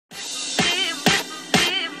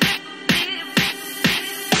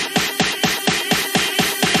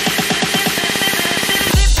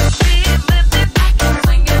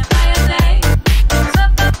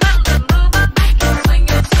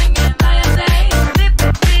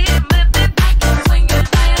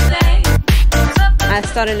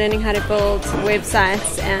started learning how to build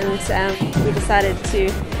websites, and we decided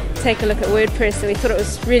to take a look at WordPress, and we thought it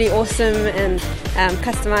was really awesome and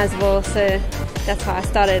customizable, so that's how I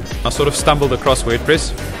started. I sort of stumbled across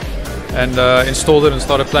WordPress and installed it and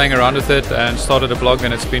started playing around with it and started a blog,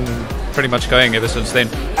 and it's been pretty much going ever since then.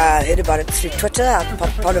 I heard about it through Twitter. I'm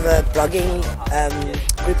part of a blogging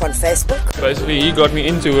group on Facebook. Basically, he got me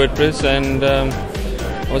into WordPress, and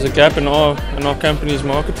there was a gap in our company's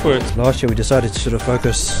market for it. Last year we decided to sort of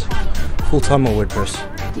focus full-time on WordPress,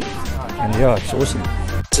 and yeah, it's awesome.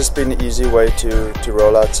 It's just been an easy way to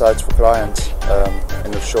roll out sites for clients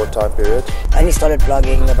in a short time period. I only started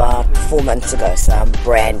blogging about 4 months ago, so I'm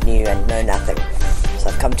brand new and know nothing. So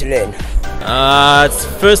I've come to learn. It's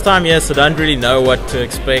the first time here, so I don't really know what to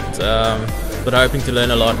expect, but hoping to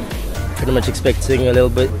learn a lot. Pretty much expecting a little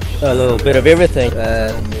bit of everything,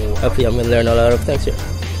 and hopefully I'm going to learn a lot of things here.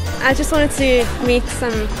 I just wanted to meet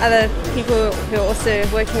some other people who are also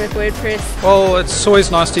working with WordPress. Well, it's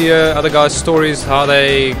always nice to hear other guys' stories, how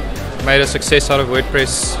they made a success out of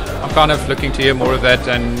WordPress. I'm kind of looking to hear more of that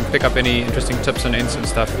and pick up any interesting tips and hints and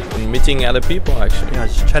stuff. And meeting other people, actually. Yeah,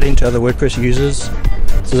 just chatting to other WordPress users.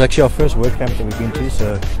 This is actually our first WordCamp that we've been to,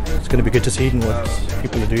 so it's going to be good to see what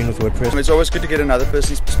people are doing with WordPress. It's always good to get another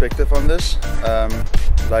person's perspective on this,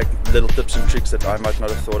 like little tips and tricks that I might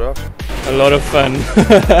not have thought of. A lot of fun.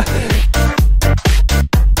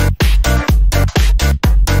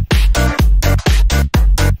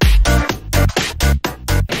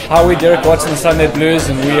 Hi, we're Derek Watson, Sunday Blues,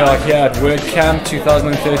 and we are here at WordCamp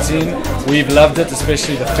 2013. We've loved it,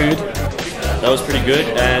 especially the food. That was pretty good,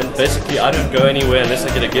 and basically I don't go anywhere unless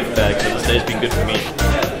I get a gift bag, so this day's been good for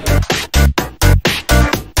me.